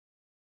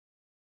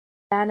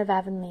Anne of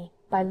Avonlea,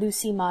 by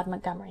Lucy Maud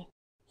Montgomery.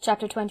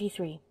 Chapter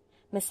 23.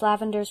 Miss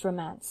Lavendar's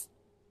Romance.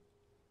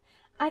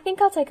 "I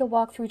think I'll take a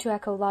walk through to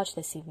Echo Lodge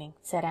this evening,"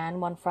 said Anne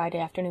one Friday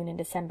afternoon in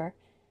December.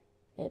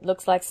 "It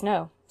looks like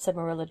snow," said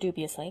Marilla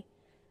dubiously.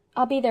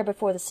 "I'll be there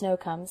before the snow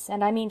comes,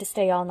 and I mean to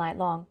stay all night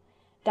long.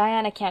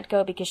 Diana can't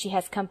go because she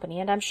has company,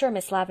 and I'm sure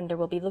Miss Lavendar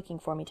will be looking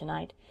for me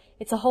tonight.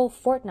 It's a whole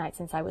fortnight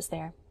since I was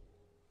there."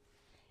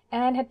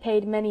 Anne had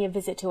paid many a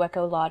visit to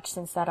Echo Lodge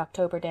since that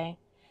October day.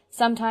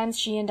 Sometimes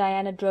she and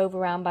Diana drove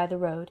around by the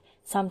road,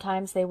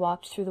 sometimes they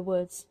walked through the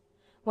woods.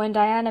 When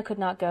Diana could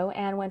not go,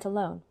 Anne went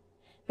alone.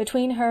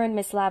 Between her and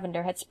Miss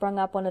Lavendar had sprung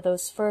up one of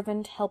those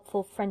fervent,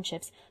 helpful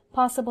friendships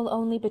possible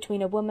only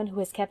between a woman who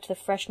has kept the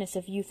freshness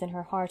of youth in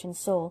her heart and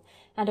soul,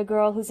 and a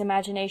girl whose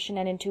imagination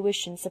and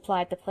intuition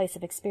supplied the place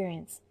of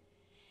experience.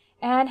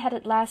 Anne had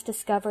at last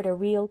discovered a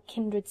real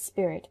kindred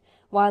spirit,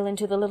 while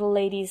into the little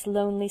lady's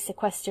lonely,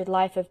 sequestered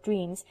life of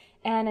dreams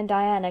Anne and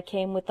Diana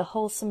came with the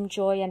wholesome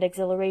joy and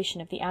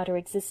exhilaration of the outer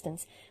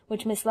existence,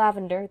 which Miss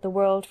Lavendar, the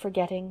world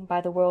forgetting,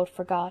 by the world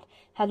forgot,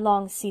 had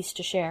long ceased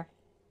to share.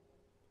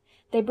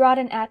 They brought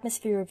an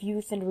atmosphere of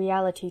youth and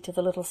reality to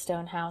the little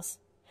stone house.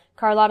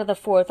 Charlotta the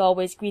Fourth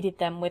always greeted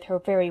them with her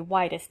very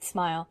widest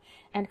smile,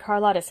 and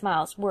Charlotta's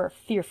smiles were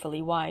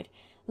fearfully wide,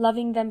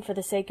 loving them for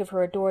the sake of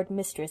her adored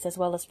mistress as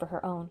well as for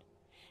her own.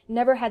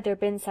 Never had there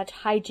been such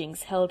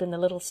high-jinks held in the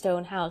little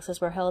stone house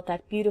as were held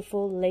that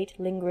beautiful, late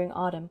lingering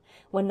autumn,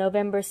 when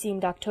November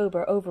seemed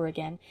October over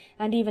again,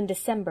 and even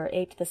December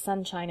ate the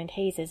sunshine and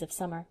hazes of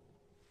summer.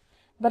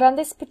 But on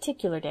this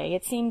particular day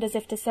it seemed as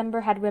if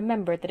December had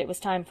remembered that it was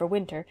time for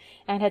winter,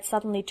 and had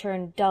suddenly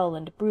turned dull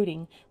and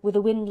brooding, with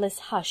a windless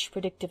hush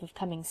predictive of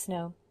coming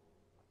snow.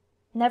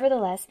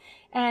 Nevertheless,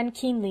 Anne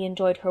keenly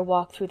enjoyed her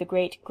walk through the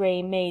great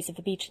grey maze of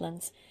the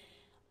beechlands.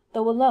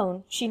 Though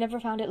alone, she never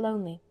found it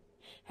lonely.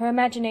 Her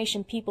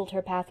imagination peopled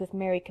her path with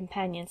merry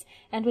companions,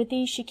 and with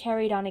these she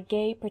carried on a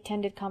gay,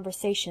 pretended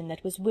conversation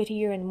that was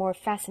wittier and more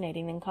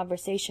fascinating than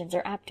conversations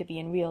are apt to be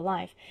in real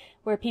life,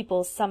 where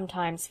people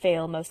sometimes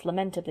fail most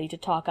lamentably to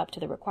talk up to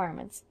the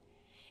requirements.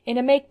 In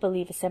a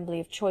make-believe assembly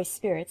of choice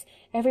spirits,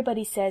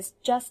 everybody says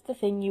just the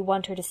thing you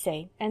want her to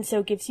say, and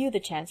so gives you the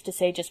chance to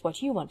say just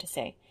what you want to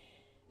say.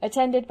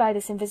 Attended by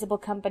this invisible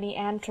company,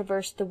 Anne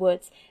traversed the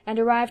woods, and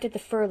arrived at the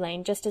fir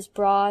lane just as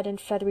broad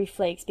and feathery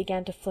flakes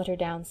began to flutter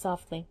down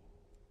softly.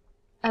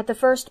 At the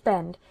first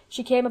bend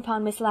she came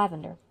upon Miss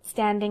Lavendar,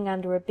 standing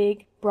under a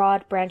big,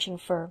 broad-branching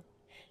fir.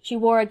 She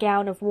wore a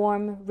gown of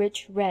warm,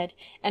 rich red,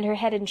 and her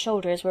head and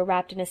shoulders were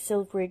wrapped in a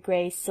silvery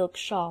grey silk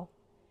shawl.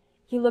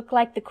 "You look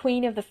like the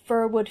queen of the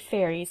fir-wood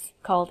fairies,"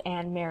 called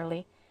Anne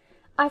merrily.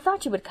 "I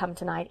thought you would come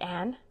tonight,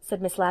 Anne," said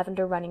Miss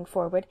Lavendar, running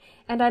forward,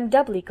 "and I'm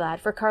doubly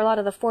glad, for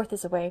Charlotta the Fourth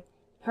is away.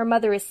 Her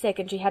mother is sick,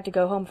 and she had to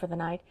go home for the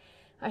night.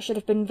 I should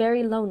have been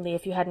very lonely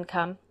if you hadn't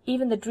come.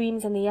 Even the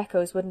dreams and the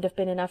echoes wouldn't have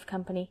been enough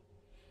company.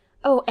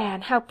 Oh,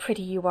 Anne, how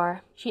pretty you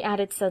are," she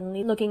added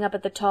suddenly, looking up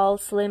at the tall,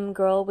 slim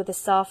girl with the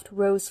soft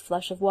rose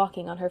flush of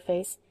walking on her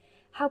face.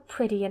 "How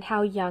pretty and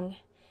how young.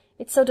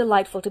 It's so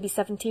delightful to be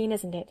 17,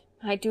 isn't it?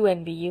 I do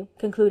envy you,"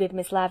 concluded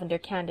Miss Lavendar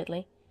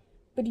candidly.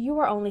 "But you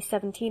are only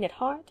 17 at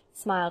heart,"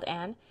 smiled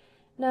Anne.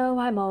 "No,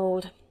 I'm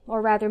old,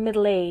 or rather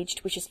middle-aged,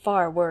 which is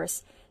far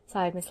worse,"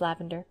 sighed Miss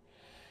Lavendar.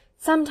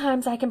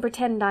 "Sometimes I can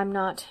pretend I'm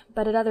not,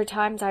 but at other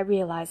times I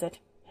realize it,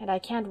 and I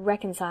can't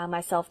reconcile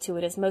myself to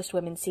it as most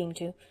women seem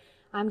to.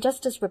 I'm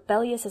just as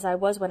rebellious as I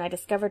was when I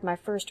discovered my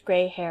first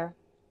gray hair.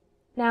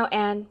 Now,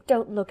 Anne,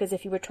 don't look as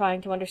if you were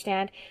trying to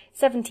understand.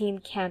 17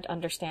 can't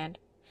understand.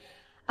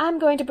 I'm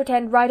going to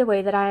pretend right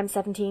away that I am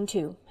 17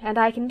 too, and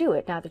I can do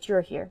it now that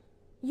you're here.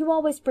 You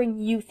always bring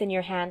youth in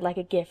your hand like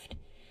a gift.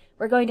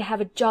 We're going to have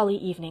a jolly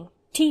evening.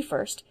 Tea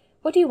first.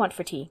 What do you want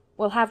for tea?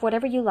 We'll have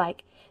whatever you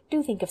like.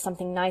 Do think of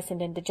something nice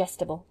and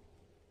indigestible."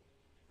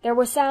 There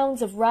were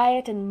sounds of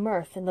riot and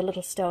mirth in the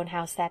little stone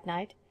house that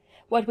night.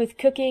 What with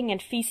cooking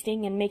and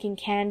feasting and making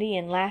candy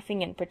and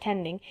laughing and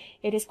pretending,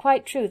 it is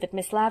quite true that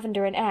Miss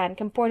Lavendar and Anne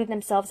comported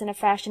themselves in a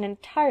fashion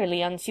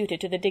entirely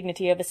unsuited to the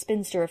dignity of a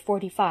spinster of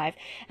 45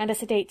 and a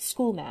sedate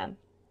schoolma'am.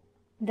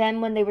 Then,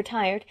 when they were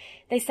tired,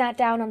 they sat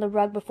down on the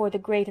rug before the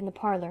grate in the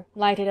parlour,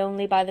 lighted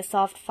only by the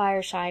soft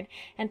fireshine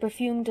and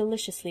perfumed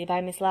deliciously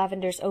by Miss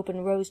Lavendar's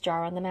open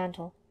rose-jar on the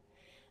mantel.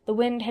 The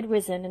wind had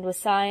risen and was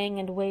sighing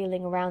and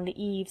wailing around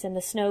the eaves, and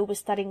the snow was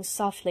thudding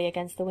softly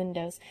against the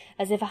windows,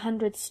 as if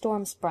 100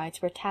 storm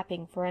sprites were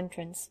tapping for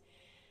entrance.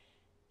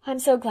 "I'm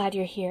so glad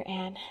you're here,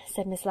 Anne,"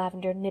 said Miss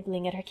Lavendar,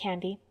 nibbling at her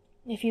candy.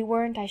 "If you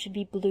weren't, I should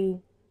be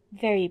blue,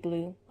 very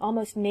blue,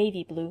 almost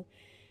navy blue.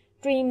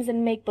 Dreams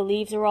and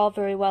make-believes are all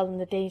very well in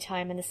the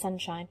daytime and the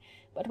sunshine,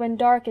 but when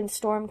dark and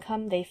storm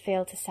come they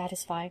fail to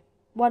satisfy.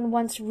 One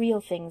wants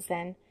real things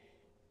then.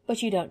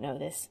 But you don't know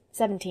this.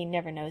 17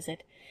 never knows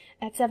it.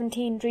 At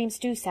 17 dreams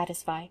do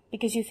satisfy,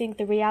 because you think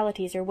the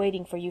realities are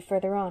waiting for you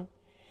further on.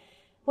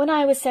 When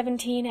I was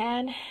 17,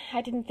 Anne,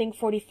 I didn't think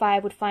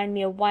 45 would find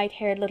me a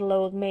white-haired little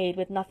old maid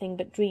with nothing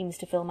but dreams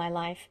to fill my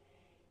life."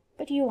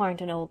 "But you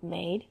aren't an old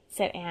maid,"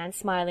 said Anne,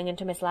 smiling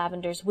into Miss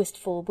Lavendar's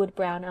wistful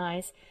wood-brown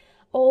eyes.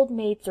 "Old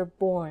maids are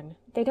born.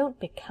 They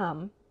don't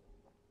become."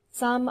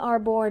 Some are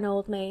born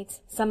old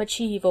maids, some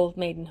achieve old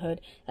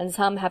maidenhood, and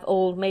some have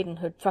old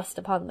maidenhood thrust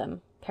upon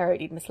them,"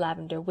 parodied Miss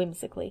Lavendar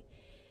whimsically.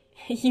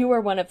 "You are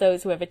one of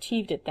those who have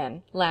achieved it,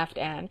 then," laughed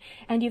Anne,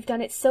 "and you've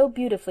done it so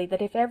beautifully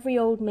that if every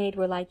old maid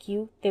were like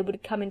you, they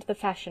would come into the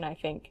fashion, I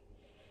think."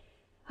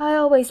 "I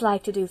always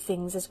like to do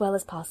things as well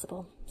as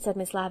possible," said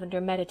Miss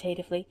Lavendar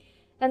meditatively,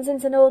 "and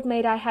since an old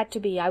maid I had to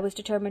be, I was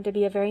determined to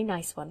be a very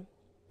nice one.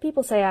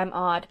 People say I'm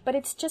odd, but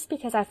it's just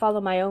because I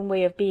follow my own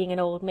way of being an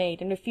old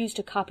maid, and refuse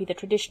to copy the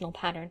traditional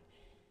pattern.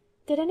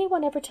 Did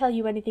anyone ever tell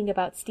you anything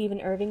about Stephen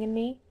Irving and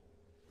me?"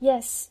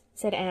 "Yes,"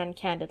 said Anne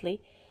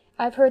candidly.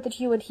 "I've heard that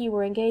you and he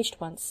were engaged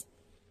once."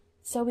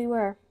 "So we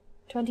were,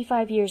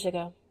 25 years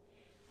ago.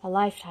 A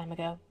lifetime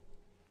ago.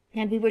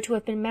 And we were to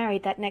have been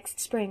married that next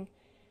spring.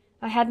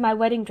 I had my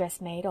wedding dress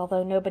made,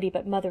 although nobody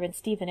but Mother and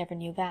Stephen ever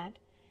knew that.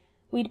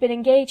 We'd been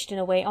engaged in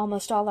a way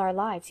almost all our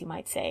lives, you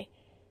might say.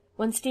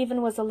 When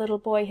Stephen was a little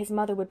boy his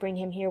mother would bring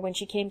him here when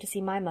she came to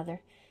see my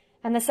mother,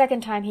 and the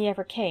second time he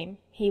ever came,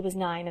 he was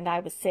 9 and I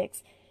was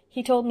 6,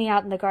 he told me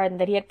out in the garden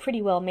that he had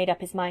pretty well made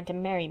up his mind to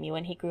marry me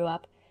when he grew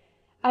up.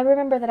 I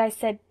remember that I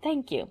said,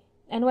 'Thank you,'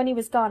 and when he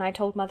was gone I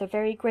told Mother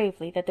very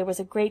gravely that there was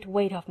a great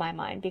weight off my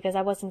mind because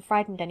I wasn't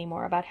frightened any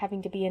more about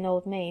having to be an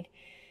old maid.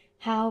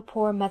 How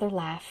poor Mother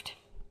laughed."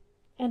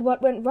 "And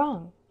what went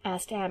wrong?"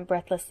 asked Anne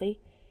breathlessly.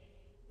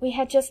 "We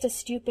had just a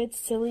stupid,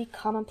 silly,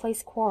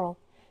 commonplace quarrel.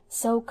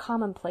 So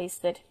commonplace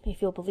that,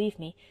 if you'll believe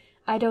me,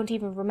 I don't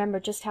even remember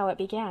just how it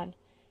began.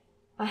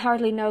 I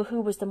hardly know who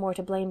was the more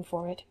to blame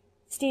for it.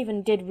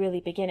 Stephen did really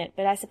begin it,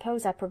 but I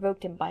suppose I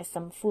provoked him by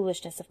some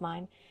foolishness of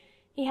mine.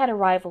 He had a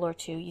rival or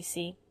two, you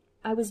see.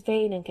 I was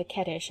vain and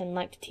coquettish, and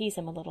liked to tease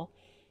him a little.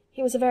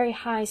 He was a very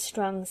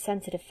high-strung,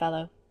 sensitive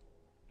fellow.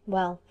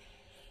 Well,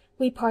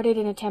 we parted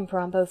in a temper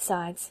on both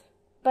sides.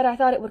 But I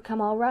thought it would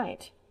come all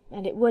right,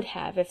 and it would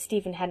have if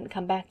Stephen hadn't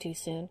come back too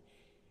soon.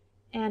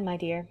 Anne, my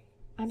dear,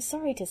 I'm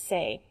sorry to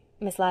say,"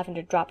 Miss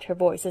Lavendar dropped her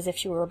voice as if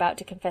she were about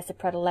to confess a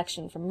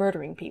predilection for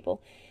murdering people,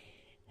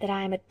 "that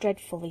I am a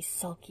dreadfully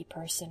sulky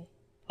person.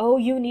 Oh,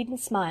 you needn't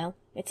smile.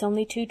 It's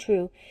only too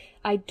true.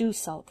 I do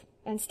sulk,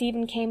 and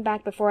Stephen came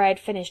back before I had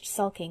finished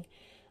sulking.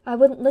 I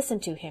wouldn't listen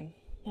to him,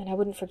 and I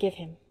wouldn't forgive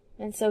him,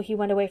 and so he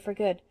went away for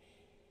good.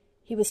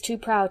 He was too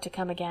proud to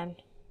come again,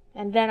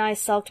 and then I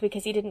sulked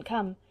because he didn't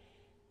come.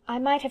 I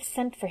might have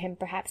sent for him,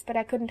 perhaps, but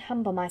I couldn't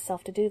humble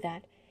myself to do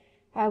that.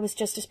 I was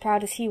just as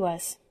proud as he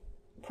was.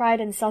 Pride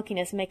and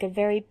sulkiness make a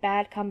very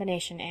bad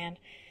combination, Anne.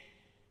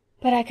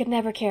 But I could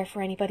never care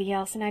for anybody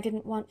else, and I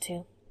didn't want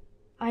to.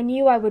 I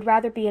knew I would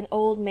rather be an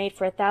old maid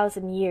for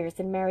 1,000 years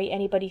than marry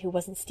anybody who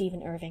wasn't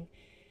Stephen Irving.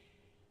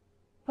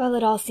 Well,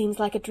 it all seems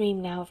like a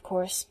dream now, of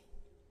course.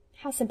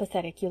 How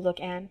sympathetic you look,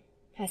 Anne.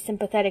 As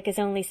sympathetic as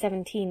only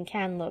 17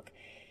 can look.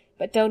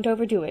 But don't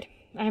overdo it.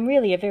 I'm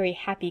really a very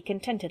happy,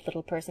 contented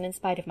little person in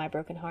spite of my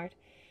broken heart.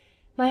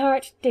 My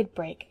heart did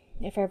break,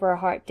 if ever a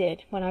heart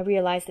did, when I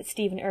realized that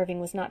Stephen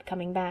Irving was not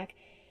coming back.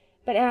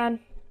 But,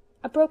 Anne,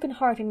 a broken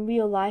heart in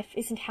real life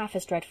isn't half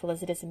as dreadful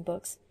as it is in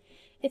books.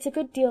 It's a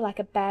good deal like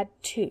a bad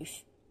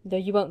tooth, though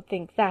you won't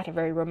think that a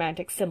very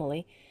romantic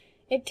simile.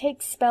 It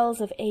takes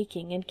spells of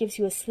aching and gives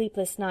you a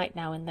sleepless night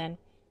now and then,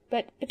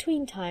 but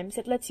between times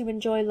it lets you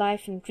enjoy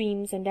life and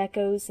dreams and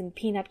echoes and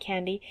peanut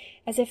candy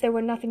as if there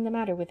were nothing the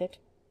matter with it.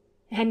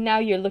 And now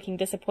you're looking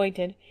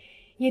disappointed.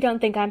 You don't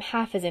think I'm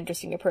half as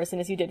interesting a person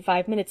as you did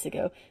 5 minutes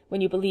ago,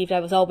 when you believed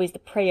I was always the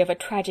prey of a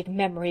tragic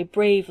memory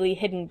bravely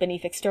hidden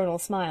beneath external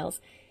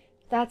smiles.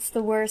 That's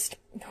the worst,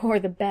 or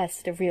the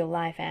best, of real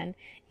life, Anne.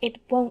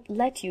 It won't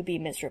let you be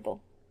miserable.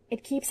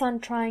 It keeps on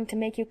trying to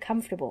make you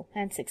comfortable,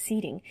 and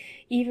succeeding,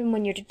 even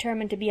when you're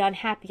determined to be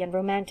unhappy and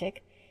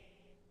romantic.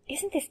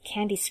 Isn't this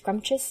candy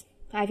scrumptious?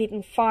 I've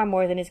eaten far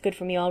more than is good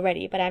for me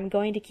already, but I'm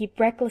going to keep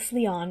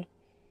recklessly on."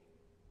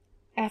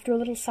 After a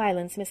little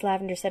silence, Miss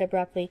Lavendar said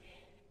abruptly,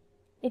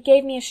 "It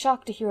gave me a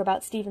shock to hear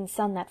about Stephen's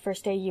son that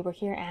first day you were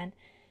here, Anne.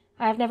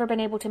 I have never been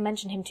able to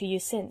mention him to you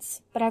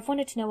since, but I've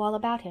wanted to know all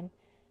about him.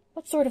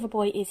 What sort of a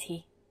boy is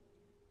he?"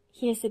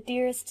 "He is the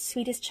dearest,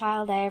 sweetest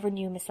child I ever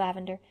knew, Miss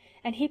Lavendar,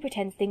 and he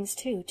pretends things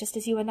too, just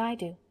as you and I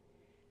do."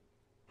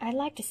 "I'd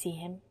like to see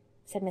him,"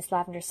 said Miss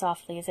Lavendar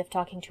softly, as if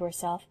talking to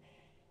herself.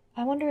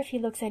 "I wonder if he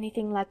looks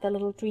anything like the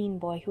little dream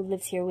boy who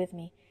lives here with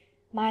me,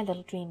 my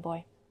little dream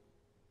boy."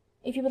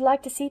 "If you would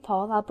like to see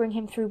Paul, I'll bring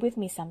him through with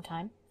me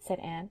sometime," said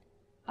Anne.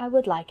 "I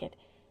would like it,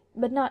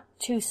 but not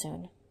too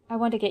soon. I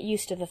want to get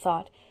used to the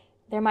thought.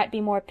 There might be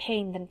more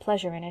pain than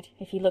pleasure in it,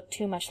 if he looked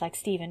too much like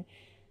Stephen,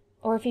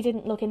 or if he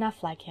didn't look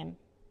enough like him.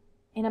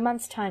 In a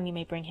month's time you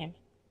may bring him."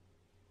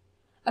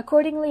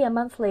 Accordingly, a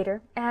month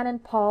later, Anne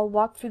and Paul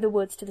walked through the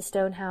woods to the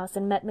stone house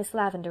and met Miss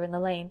Lavendar in the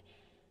lane.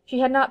 She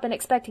had not been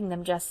expecting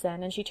them just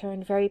then, and she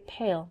turned very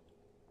pale.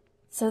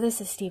 "So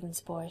this is Stephen's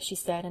boy," she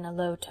said in a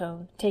low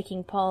tone,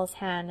 taking Paul's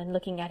hand and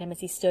looking at him as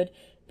he stood,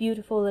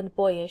 beautiful and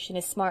boyish, in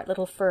his smart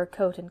little fur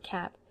coat and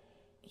cap.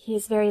 "He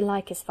is very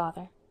like his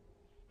father."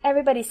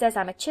 "Everybody says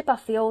I'm a chip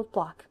off the old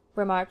block,"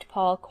 remarked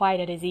Paul,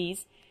 quite at his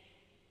ease.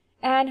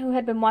 Anne, who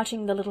had been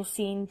watching the little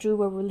scene,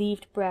 drew a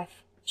relieved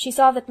breath. She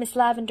saw that Miss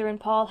Lavendar and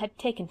Paul had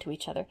taken to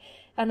each other,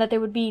 and that there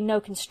would be no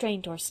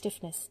constraint or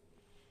stiffness.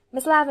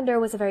 Miss Lavendar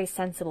was a very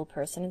sensible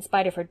person, in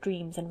spite of her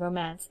dreams and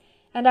romance,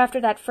 and after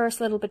that first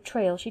little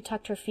betrayal she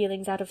tucked her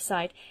feelings out of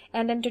sight,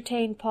 and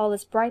entertained Paul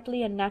as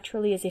brightly and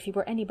naturally as if he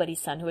were anybody's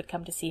son who had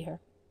come to see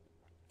her.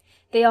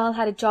 They all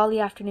had a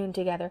jolly afternoon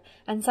together,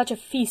 and such a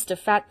feast of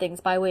fat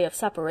things by way of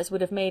supper as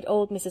would have made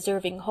old Mrs.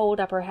 Irving hold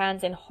up her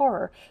hands in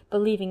horror,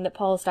 believing that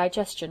Paul's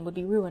digestion would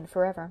be ruined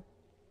forever.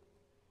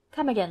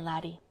 "Come again,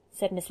 laddie,"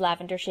 said Miss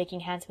Lavendar,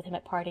 shaking hands with him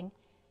at parting.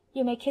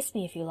 "You may kiss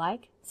me if you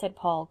like," said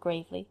Paul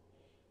gravely.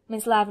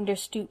 Miss Lavendar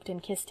stooped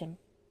and kissed him.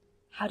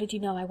 "How did you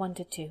know I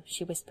wanted to?"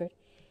 she whispered.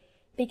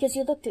 "Because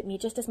you looked at me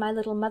just as my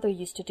little mother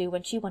used to do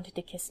when she wanted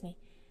to kiss me.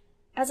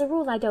 As a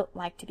rule I don't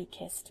like to be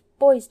kissed.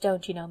 Boys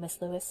don't, you know,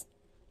 Miss Lewis.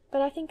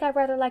 But I think I'd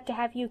rather like to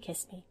have you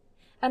kiss me.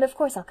 And of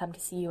course I'll come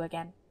to see you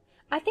again.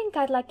 I think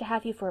I'd like to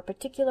have you for a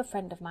particular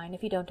friend of mine,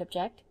 if you don't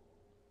object."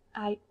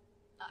 I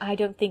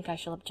don't think I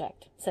shall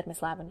object," said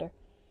Miss Lavendar.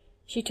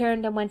 She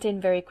turned and went in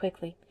very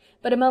quickly,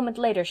 but a moment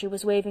later she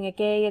was waving a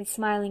gay and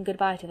smiling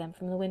good-bye to them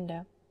from the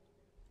window.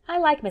 "I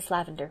like Miss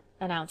Lavendar,"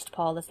 announced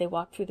Paul as they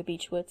walked through the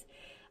beech woods.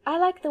 "I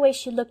like the way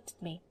she looked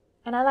at me,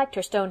 and I liked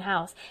her stone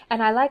house,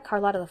 and I like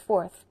Charlotta the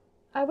Fourth.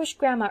 I wish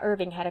Grandma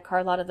Irving had a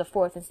Charlotta the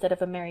Fourth instead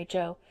of a Mary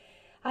Joe.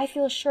 I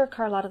feel sure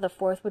Charlotta the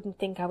Fourth wouldn't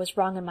think I was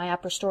wrong in my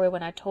upper story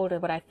when I told her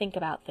what I think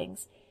about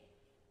things.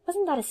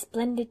 Wasn't that a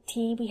splendid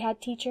tea we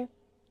had, teacher?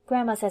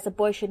 Grandma says a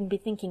boy shouldn't be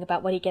thinking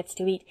about what he gets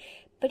to eat,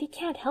 but he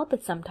can't help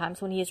it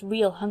sometimes when he is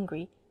real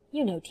hungry.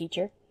 You know,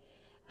 teacher.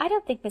 I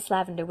don't think Miss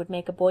Lavendar would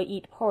make a boy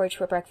eat porridge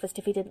for breakfast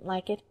if he didn't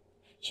like it.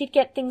 She'd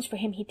get things for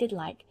him he did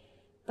like.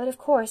 But of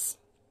course,"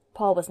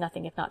 Paul was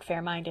nothing if not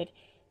fair-minded,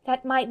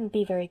 "that mightn't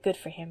be very good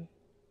for him.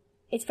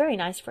 It's very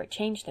nice for a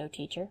change, though,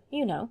 teacher,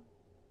 you know."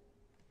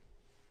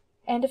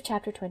 End of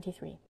chapter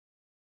 23.